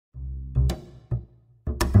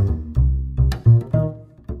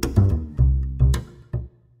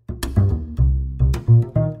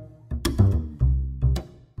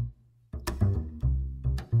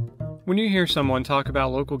When you hear someone talk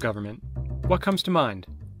about local government, what comes to mind?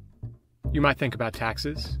 You might think about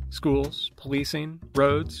taxes, schools, policing,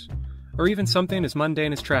 roads, or even something as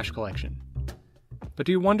mundane as trash collection. But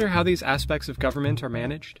do you wonder how these aspects of government are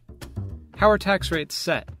managed? How are tax rates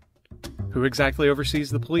set? Who exactly oversees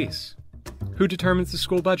the police? Who determines the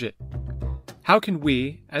school budget? How can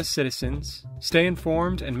we, as citizens, stay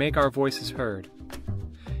informed and make our voices heard?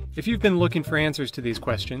 If you've been looking for answers to these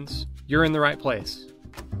questions, you're in the right place.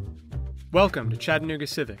 Welcome to Chattanooga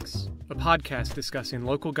Civics, a podcast discussing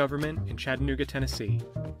local government in Chattanooga, Tennessee.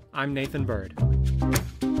 I'm Nathan Bird.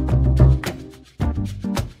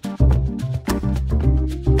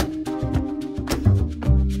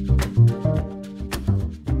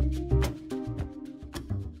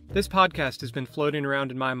 This podcast has been floating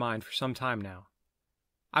around in my mind for some time now.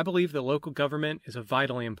 I believe that local government is a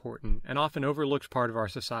vitally important and often overlooked part of our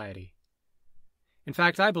society. In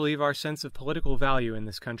fact, I believe our sense of political value in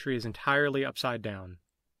this country is entirely upside down.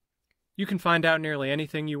 You can find out nearly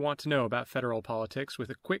anything you want to know about federal politics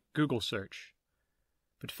with a quick Google search.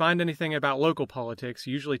 But to find anything about local politics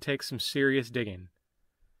usually takes some serious digging.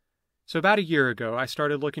 So about a year ago, I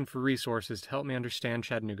started looking for resources to help me understand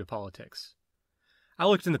Chattanooga politics. I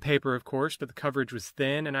looked in the paper, of course, but the coverage was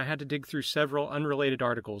thin, and I had to dig through several unrelated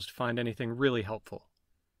articles to find anything really helpful.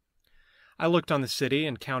 I looked on the city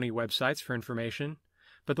and county websites for information,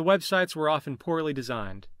 but the websites were often poorly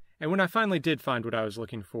designed, and when I finally did find what I was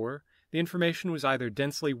looking for, the information was either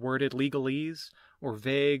densely worded legalese or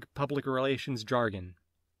vague public relations jargon.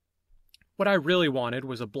 What I really wanted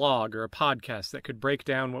was a blog or a podcast that could break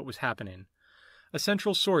down what was happening, a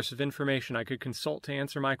central source of information I could consult to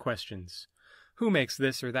answer my questions. Who makes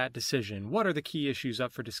this or that decision? What are the key issues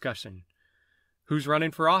up for discussion? Who's running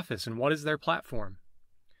for office and what is their platform?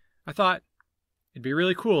 I thought, it'd be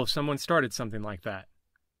really cool if someone started something like that.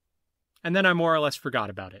 And then I more or less forgot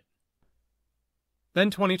about it.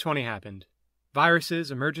 Then 2020 happened.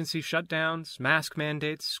 Viruses, emergency shutdowns, mask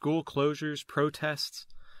mandates, school closures, protests,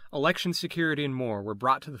 election security, and more were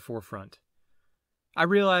brought to the forefront. I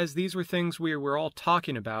realized these were things we were all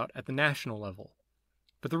talking about at the national level,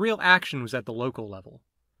 but the real action was at the local level.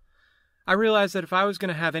 I realized that if I was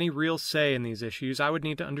going to have any real say in these issues, I would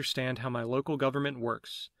need to understand how my local government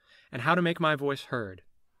works and how to make my voice heard.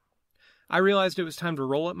 I realized it was time to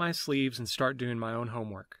roll up my sleeves and start doing my own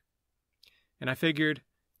homework. And I figured,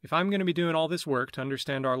 if I'm going to be doing all this work to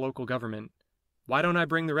understand our local government, why don't I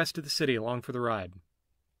bring the rest of the city along for the ride?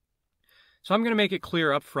 So I'm going to make it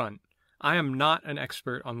clear up front, I am not an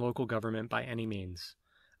expert on local government by any means.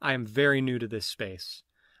 I am very new to this space.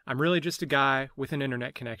 I'm really just a guy with an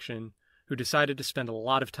internet connection who decided to spend a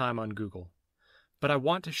lot of time on Google. But I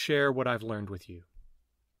want to share what I've learned with you.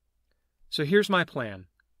 So here's my plan.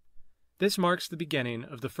 This marks the beginning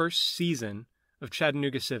of the first season of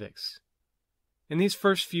Chattanooga Civics. In these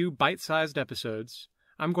first few bite-sized episodes,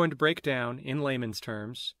 I'm going to break down, in layman's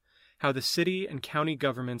terms, how the city and county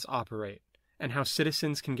governments operate and how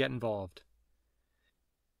citizens can get involved.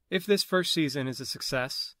 If this first season is a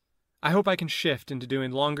success, I hope I can shift into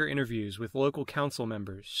doing longer interviews with local council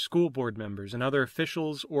members, school board members, and other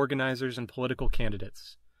officials, organizers, and political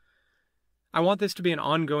candidates. I want this to be an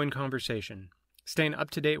ongoing conversation, staying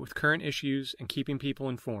up to date with current issues and keeping people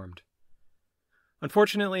informed.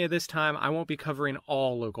 Unfortunately, at this time, I won't be covering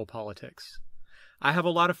all local politics. I have a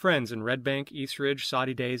lot of friends in Red Bank, East Ridge,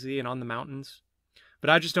 Soddy Daisy, and on the mountains, but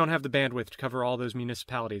I just don't have the bandwidth to cover all those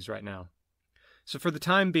municipalities right now. So for the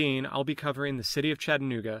time being, I'll be covering the city of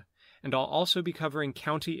Chattanooga, and I'll also be covering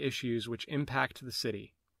county issues which impact the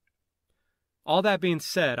city. All that being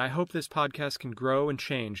said, I hope this podcast can grow and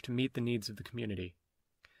change to meet the needs of the community.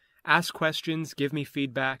 Ask questions, give me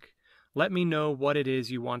feedback, let me know what it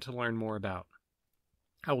is you want to learn more about.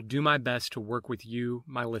 I will do my best to work with you,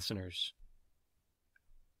 my listeners.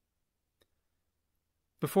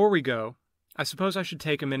 Before we go, I suppose I should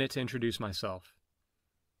take a minute to introduce myself.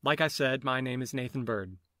 Like I said, my name is Nathan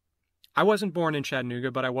Bird. I wasn't born in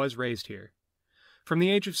Chattanooga, but I was raised here. From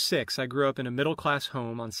the age of 6, I grew up in a middle-class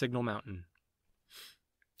home on Signal Mountain.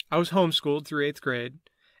 I was homeschooled through 8th grade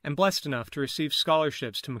and blessed enough to receive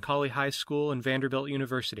scholarships to Macaulay High School and Vanderbilt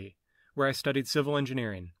University, where I studied civil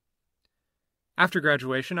engineering. After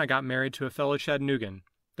graduation, I got married to a fellow Chattanoogan,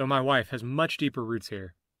 though my wife has much deeper roots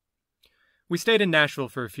here. We stayed in Nashville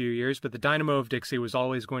for a few years, but the Dynamo of Dixie was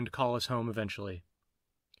always going to call us home eventually.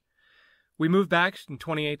 We moved back in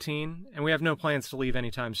 2018, and we have no plans to leave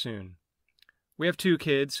anytime soon. We have 2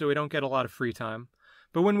 kids, so we don't get a lot of free time,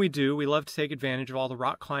 but when we do, we love to take advantage of all the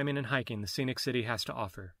rock climbing and hiking the scenic city has to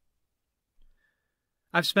offer.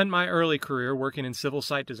 I've spent my early career working in civil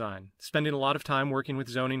site design, spending a lot of time working with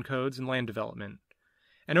zoning codes and land development,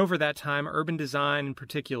 And over that time, urban design in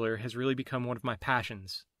particular has really become one of my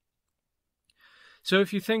passions. So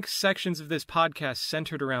if you think sections of this podcast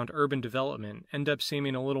centered around urban development end up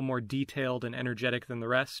seeming a little more detailed and energetic than the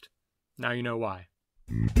rest, now you know why.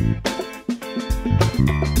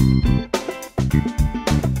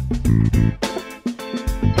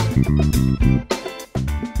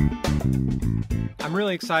 I'm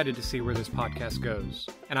really excited to see where this podcast goes,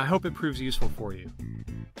 and I hope it proves useful for you.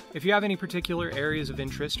 If you have any particular areas of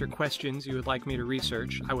interest or questions you would like me to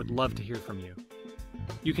research, I would love to hear from you.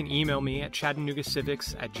 You can email me at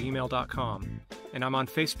chattanoogacivics@gmail.com, and I'm on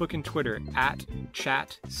Facebook and Twitter at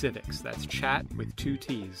ChatCivics. That's chat with 2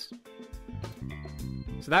 T's.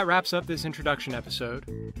 So that wraps up this introduction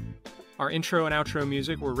episode. Our intro and outro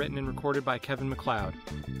music were written and recorded by Kevin MacLeod.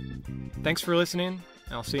 Thanks for listening,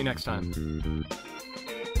 and I'll see you next time.